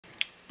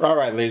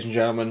Alright, ladies and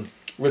gentlemen,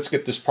 let's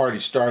get this party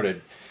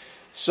started.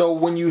 So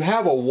when you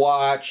have a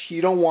watch,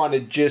 you don't want to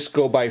just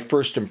go by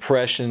first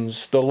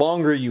impressions. The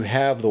longer you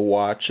have the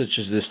watch, such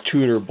as this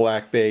Tudor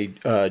Black Bay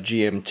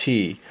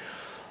GMT,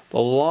 the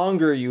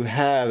longer you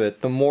have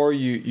it, the more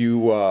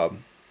you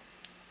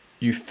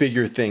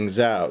figure things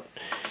out.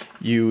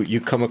 You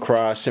come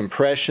across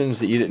impressions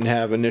that you didn't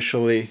have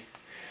initially,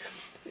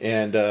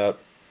 and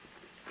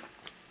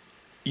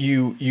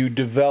you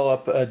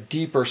develop a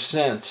deeper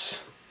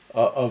sense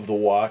of the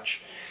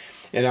watch.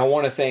 And I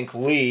want to thank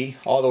Lee,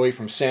 all the way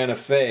from Santa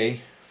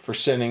Fe, for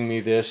sending me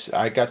this.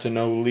 I got to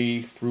know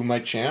Lee through my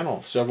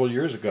channel several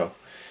years ago,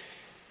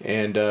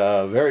 and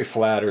very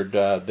flattered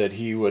that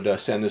he would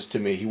send this to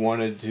me. He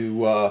wanted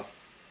to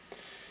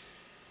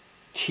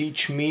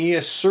teach me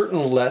a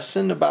certain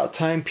lesson about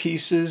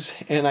timepieces,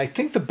 and I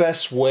think the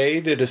best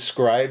way to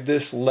describe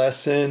this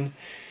lesson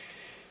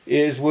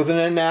is with an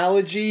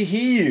analogy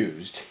he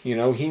used. You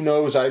know, he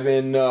knows I've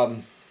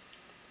been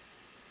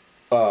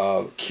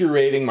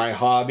curating my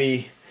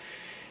hobby,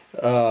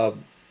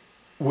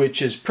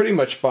 which is pretty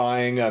much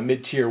buying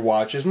mid-tier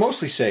watches,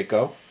 mostly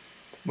Seiko,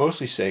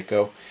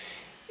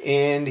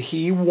 and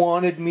he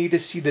wanted me to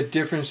see the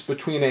difference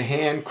between a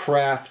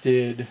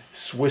handcrafted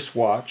Swiss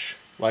watch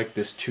like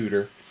this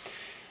Tudor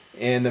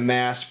and the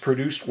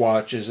mass-produced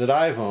watches that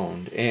I've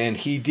owned. And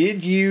he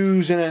did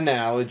use an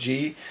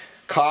analogy: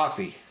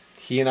 coffee.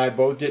 He and I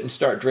both didn't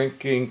start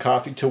drinking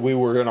coffee till we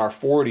were in our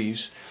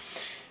 40s.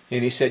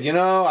 And he said, you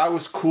know, I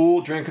was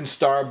cool drinking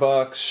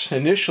Starbucks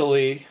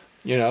initially,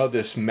 you know,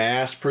 this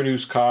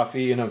mass-produced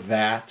coffee in a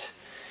vat.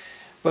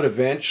 But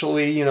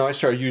eventually, you know, I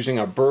started using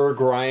a burr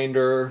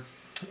grinder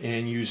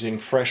and using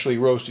freshly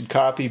roasted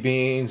coffee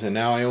beans, and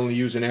now I only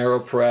use an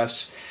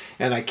AeroPress,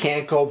 and I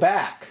can't go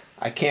back.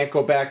 I can't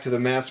go back to the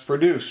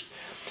mass-produced.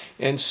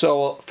 And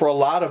so for a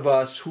lot of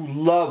us who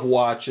love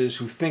watches,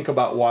 who think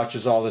about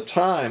watches all the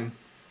time,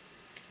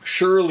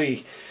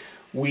 surely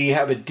we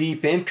have a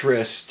deep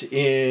interest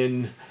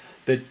in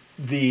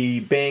the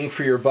bang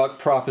for your buck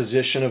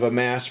proposition of a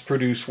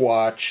mass-produced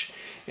watch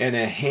and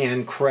a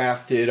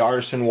handcrafted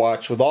artisan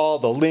watch with all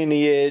the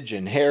lineage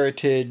and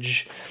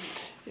heritage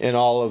and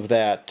all of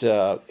that.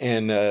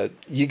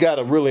 You got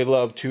to really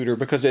love Tudor,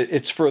 because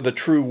it's for the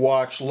true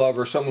watch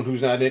lover, someone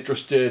who's not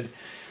interested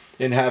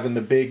in having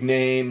the big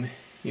name.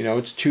 You know,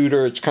 it's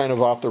Tudor. It's kind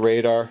of off the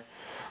radar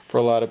for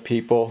a lot of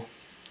people.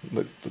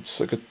 Let's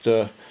look at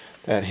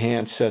that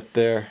handset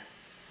there.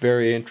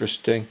 Very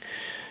interesting.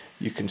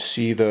 You can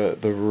see the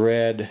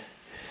red.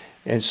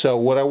 And so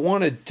what I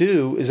want to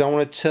do is I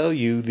want to tell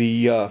you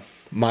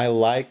my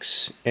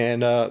likes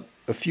and I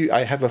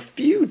have a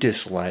few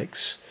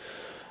dislikes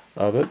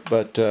of it,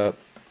 but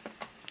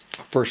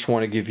first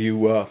want to give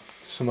you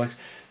some likes.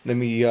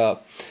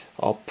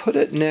 I'll put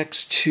it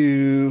next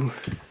to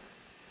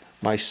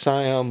my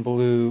cyan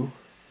blue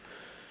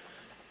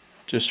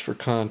just for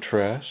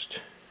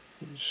contrast.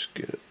 Just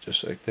get it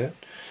just like that.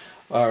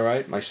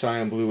 Alright, my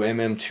cyan blue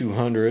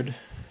MM200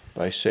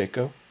 by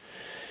Seiko.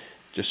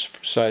 Just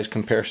for size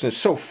comparison. It's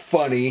so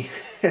funny.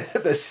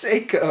 The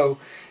Seiko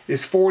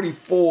is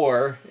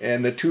 44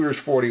 and the Tudor's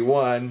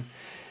 41.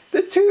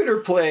 The Tudor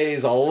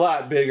plays a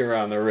lot bigger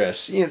on the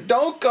wrist. You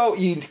know,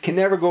 you can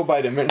never go by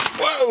dimension.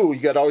 Whoa!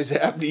 You gotta always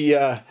have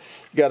the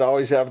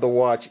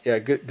watch. Yeah,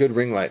 good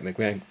ring light,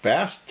 McMahon.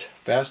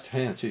 Fast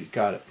hands. You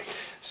got it.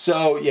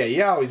 So yeah,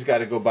 you always got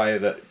to go by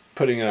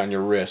putting it on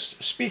your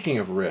wrist. Speaking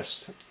of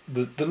wrist,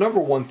 the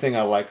number one thing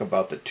I like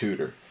about the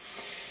Tudor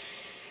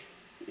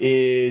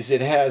is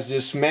it has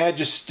this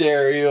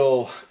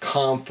magisterial,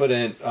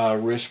 confident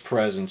wrist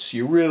presence.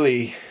 You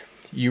really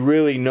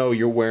know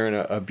you're wearing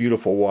a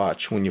beautiful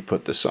watch when you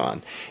put this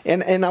on.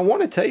 And I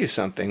want to tell you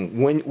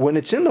something. When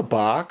it's in the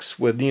box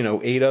with, you know,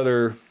 8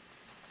 other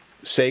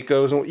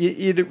Seikos,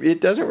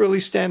 it doesn't really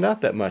stand out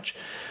that much.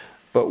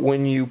 But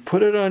when you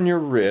put it on your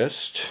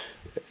wrist,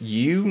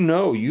 you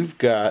know you've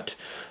got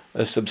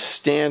a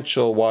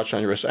substantial watch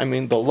on your wrist. I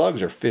mean, the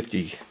lugs are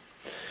 50.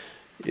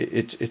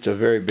 It's a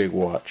very big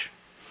watch.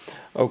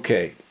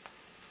 Okay.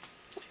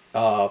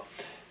 The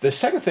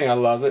second thing I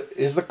love it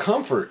is the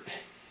comfort.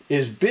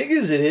 As big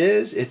as it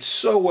is, it's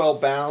so well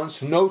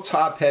balanced. No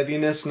top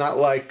heaviness, not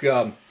like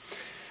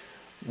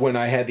when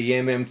I had the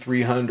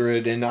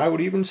MM300, and I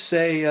would even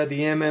say the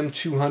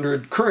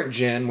MM200 current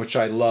gen, which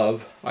I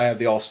love. I have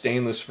the all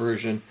stainless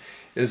version.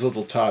 Is a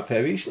little top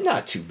heavy. It's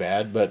not too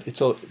bad, but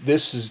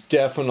this is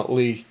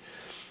definitely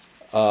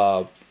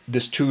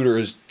this Tudor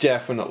is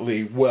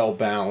definitely well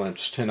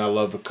balanced, and I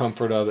love the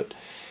comfort of it.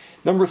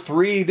 Number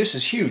 3, this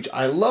is huge.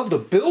 I love the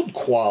build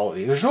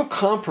quality. There's no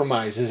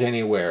compromises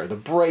anywhere. The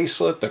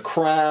bracelet, the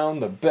crown,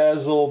 the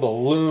bezel, the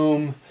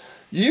lume.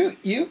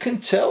 You can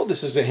tell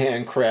this is a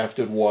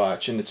handcrafted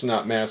watch and it's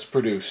not mass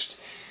produced.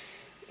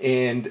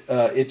 And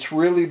it's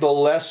really the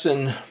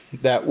lesson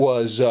that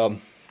was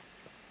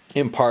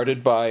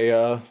imparted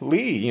by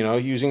Lee, you know,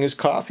 using his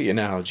coffee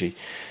analogy.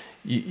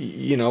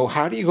 You know,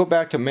 how do you go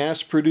back to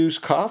mass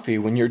produced coffee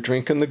when you're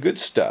drinking the good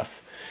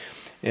stuff?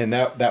 And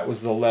that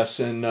was the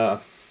lesson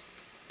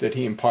that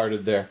he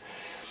imparted there.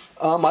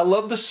 I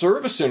love the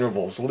service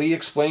intervals. Lee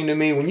explained to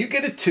me, when you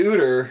get a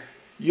Tudor,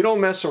 you don't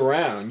mess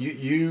around.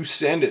 You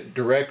send it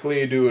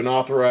directly to an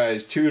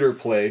authorized Tudor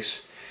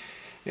place,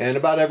 and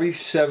about every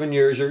 7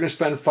 years you're going to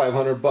spend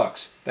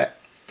 $500. That,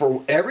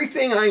 for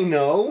everything I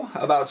know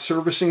about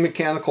servicing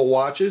mechanical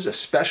watches,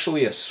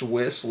 especially a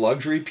Swiss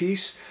luxury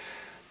piece,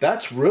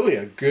 that's really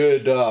a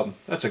good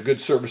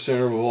service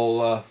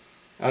interval. I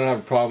don't have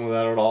a problem with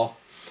that at all.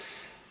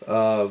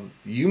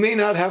 You may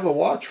not have the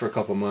watch for a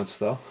couple months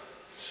though.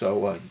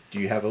 So do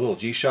you have a little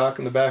G-Shock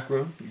in the back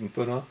room you can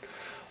put on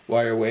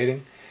while you're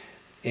waiting?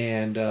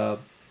 And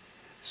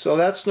so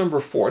that's number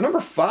 4. Number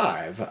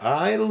 5,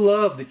 I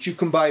love that you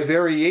can buy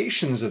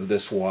variations of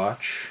this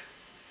watch.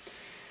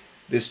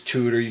 This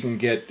Tudor, you can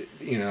get,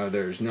 you know,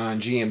 there's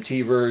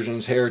non-GMT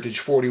versions, Heritage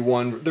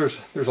 41. There's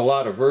a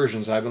lot of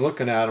versions. I've been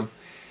looking at them.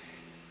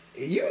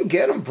 You can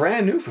get them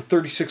brand new for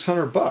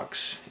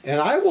 $3,600,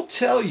 and I will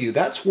tell you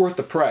that's worth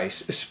the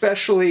price,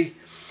 especially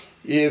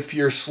if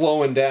you're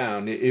slowing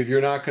down. If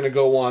you're not going to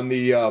go on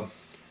the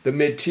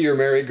mid-tier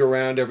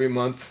merry-go-round every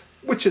month,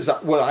 which is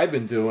what I've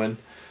been doing.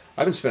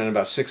 I've been spending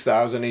about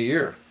 $6,000 a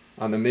year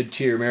on the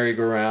mid-tier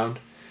merry-go-round,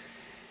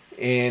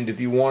 and if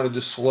you wanted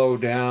to slow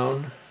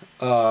down,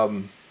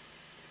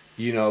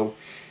 you know,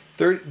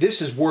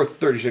 this is worth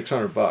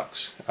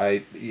 $3,600.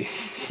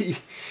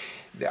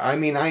 I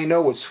mean, I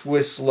know what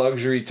Swiss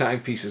luxury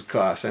timepieces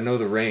cost. I know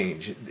the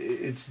range.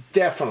 It's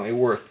definitely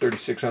worth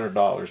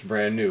 $3,600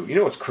 brand new. You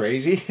know what's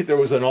crazy? There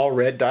was an all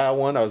red dial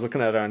one. I was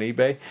looking at it on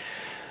eBay.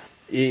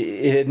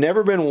 It had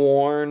never been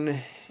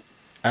worn.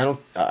 I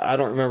don't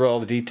remember all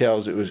the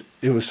details. It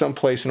was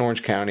someplace in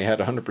Orange County. Had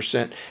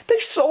 100%. They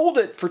sold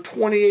it for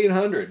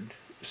 $2,800.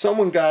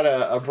 Someone got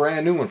a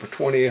brand new one for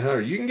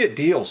 $2,800. You can get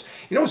deals.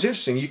 You know what's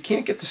interesting? You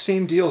can't get the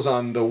same deals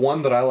on the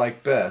one that I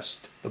like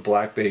best, the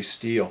black base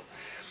steel.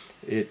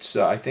 It's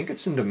I think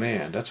it's in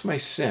demand. That's my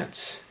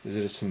sense, is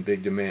that it's in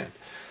big demand.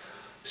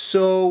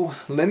 So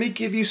let me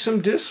give you some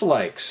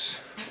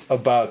dislikes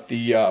about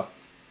the I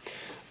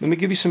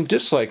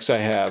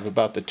have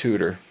about the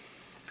Tudor.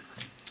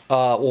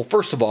 Well,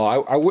 first of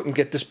all, I wouldn't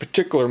get this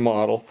particular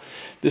model.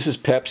 This is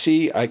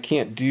Pepsi. I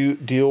can't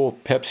deal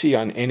with Pepsi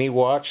on any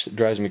watch. It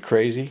drives me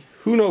crazy.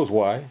 Who knows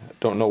why? I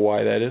don't know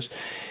why that is.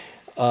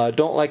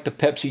 Don't like the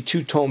Pepsi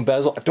two-tone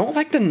bezel. I don't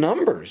like the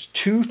numbers,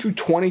 2 through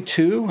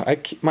 22.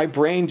 My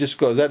brain just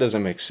goes, that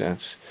doesn't make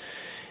sense.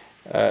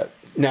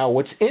 Now,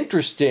 what's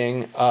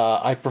interesting,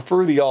 I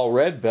prefer the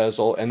all-red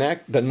bezel, and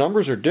the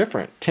numbers are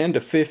different, 10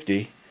 to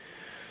 50.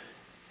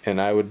 And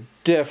I would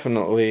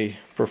definitely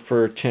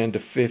prefer 10 to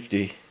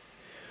 50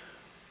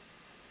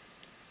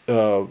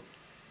 on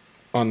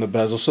the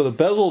bezel. So the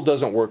bezel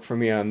doesn't work for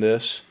me on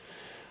this.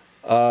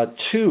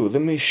 2,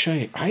 let me show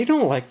you. I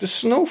don't like the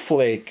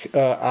snowflake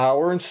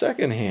hour and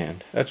second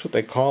hand. That's what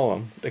they call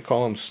them. They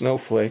call them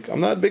snowflake. I'm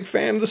not a big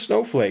fan of the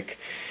snowflake.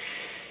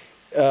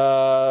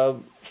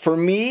 For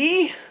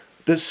me,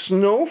 the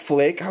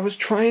snowflake, I was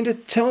trying to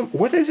tell,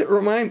 what does it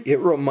remind? It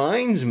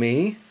reminds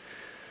me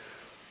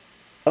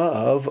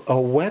of a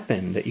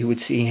weapon that you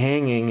would see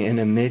hanging in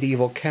a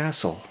medieval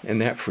castle,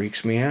 and that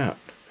freaks me out.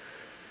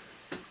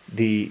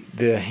 The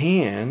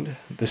hand,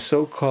 the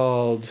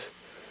so-called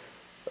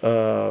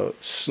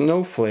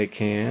snowflake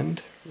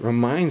hand,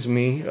 reminds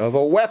me of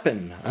a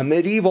weapon, a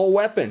medieval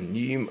weapon.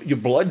 You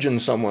bludgeon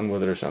someone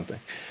with it or something.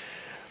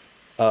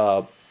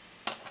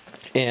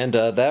 And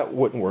that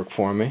wouldn't work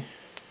for me.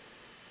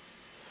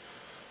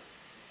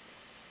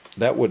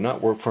 That would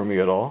not work for me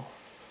at all.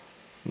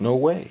 No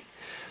way.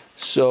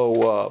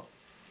 So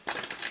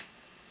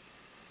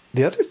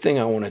the other thing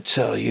I want to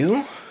tell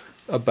you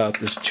about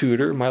this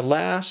Tudor, my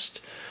last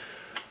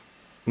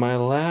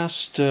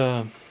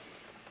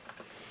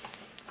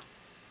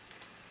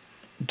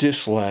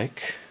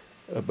dislike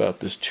about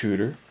this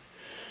Tudor,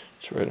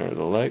 it's right under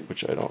the light,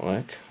 which I don't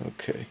like.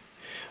 Okay.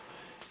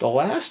 The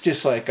last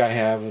dislike I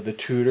have of the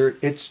Tudor,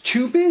 it's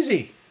too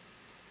busy.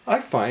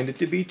 I find it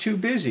to be too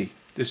busy,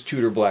 this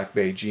Tudor Black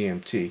Bay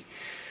GMT.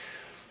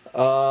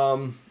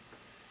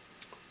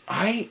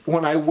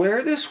 When I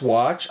wear this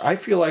watch, I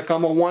feel like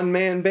I'm a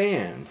one-man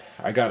band.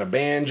 I got a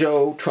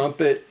banjo,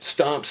 trumpet,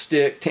 stomp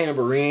stick,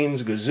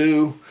 tambourines,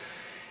 kazoo.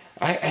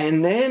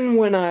 And then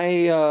when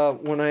I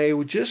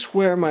just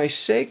wear my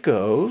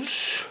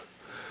Seikos,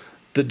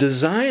 the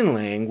design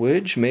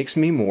language makes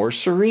me more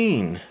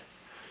serene.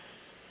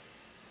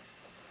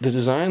 The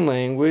design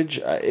language,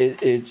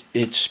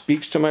 it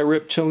speaks to my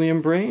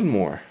reptilian brain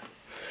more.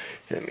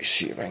 Let me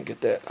see if I can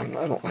get that. I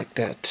don't like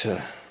that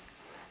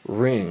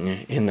ring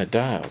in the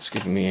dial. It's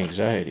giving me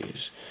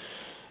anxieties.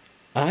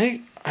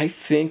 I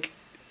think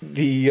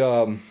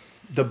the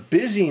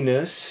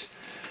busyness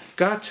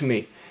got to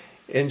me.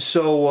 And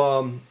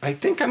so I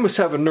think I must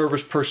have a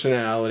nervous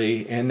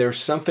personality, and there's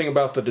something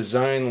about the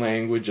design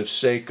language of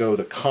Seiko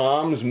that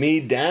calms me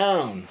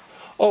down.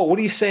 Oh, what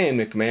are you saying,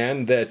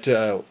 McMahon? That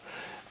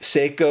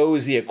Seiko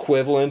is the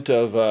equivalent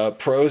of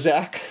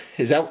Prozac?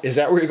 Is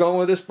that where you're going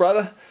with this,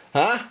 brother?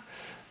 Huh?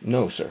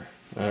 No, sir.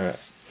 All right.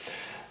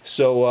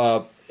 So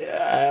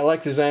I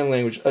like design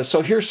language.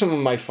 So here's some of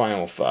my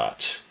final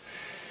thoughts.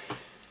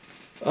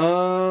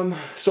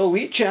 So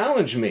Lee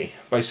challenged me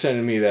by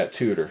sending me that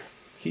Tudor.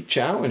 He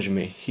challenged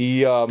me.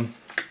 He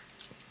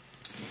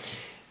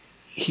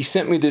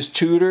sent me this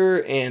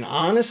Tudor, and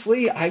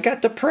honestly, I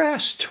got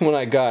depressed when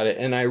I got it,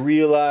 and I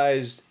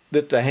realized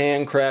that the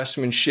hand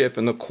craftsmanship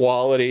and the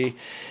quality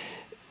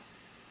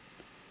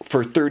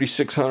for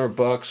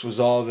 $3,600 was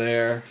all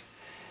there.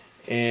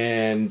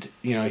 And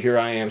you know, here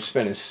I am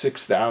spending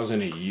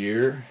 $6,000 a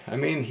year. I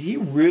mean, he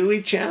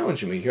really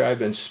challenged me. Here I've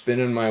been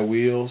spinning my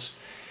wheels.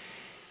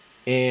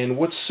 And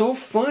what's so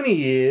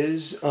funny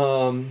is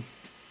I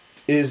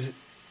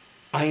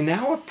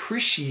now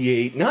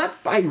appreciate,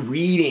 not by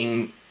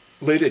reading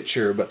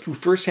literature, but through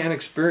firsthand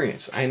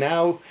experience,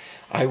 I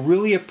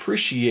really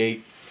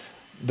appreciate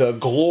the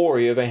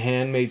glory of a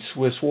handmade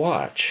Swiss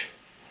watch.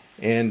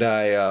 And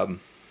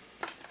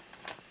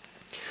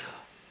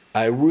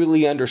I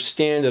really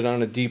understand it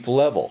on a deep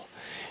level.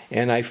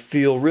 And I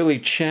feel really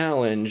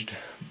challenged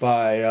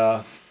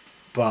by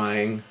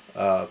buying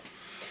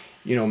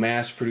you know,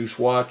 mass-produced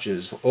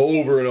watches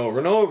over and over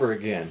and over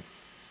again.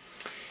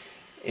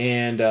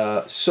 And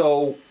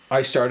so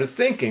I started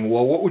thinking,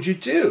 well, what would you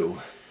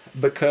do?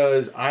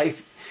 Because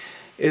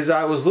as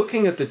I was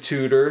looking at the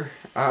Tudor,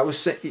 I was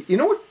saying, you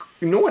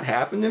know what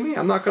happened to me?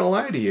 I'm not going to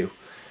lie to you.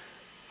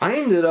 I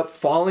ended up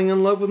falling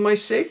in love with my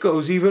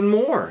Seikos even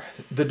more.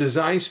 The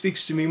design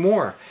speaks to me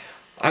more.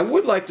 I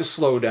would like to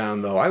slow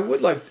down though.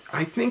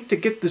 I think to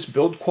get this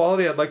build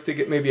quality, I'd like to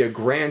get maybe a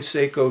Grand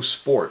Seiko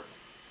Sport.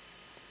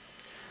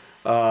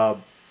 I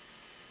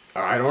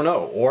don't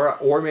know,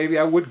 or maybe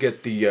I would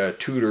get the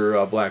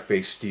Tudor black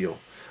base steel.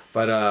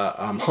 But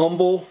I'm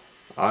humble.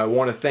 I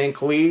want to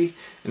thank Lee,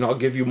 and I'll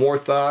give you more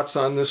thoughts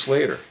on this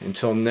later.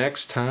 Until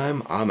next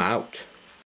time, I'm out.